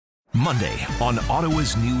Monday on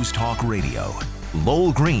Ottawa's News Talk Radio.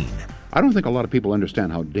 Lowell Green. I don't think a lot of people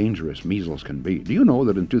understand how dangerous measles can be. Do you know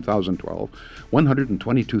that in 2012,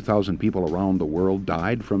 122,000 people around the world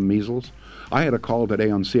died from measles? I had a call today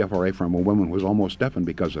on CFRA from a woman who was almost deafened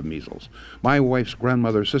because of measles. My wife's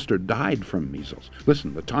grandmother's sister died from measles.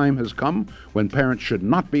 Listen, the time has come when parents should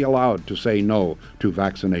not be allowed to say no to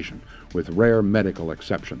vaccination, with rare medical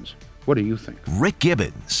exceptions. What do you think? Rick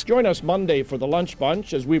Gibbons. Join us Monday for the Lunch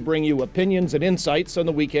Bunch as we bring you opinions and insights on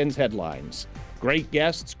the weekend's headlines. Great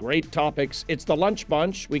guests, great topics. It's the Lunch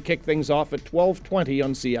Bunch. We kick things off at 12:20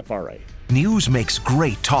 on CFRA. News makes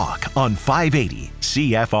great talk on 580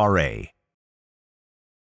 CFRA.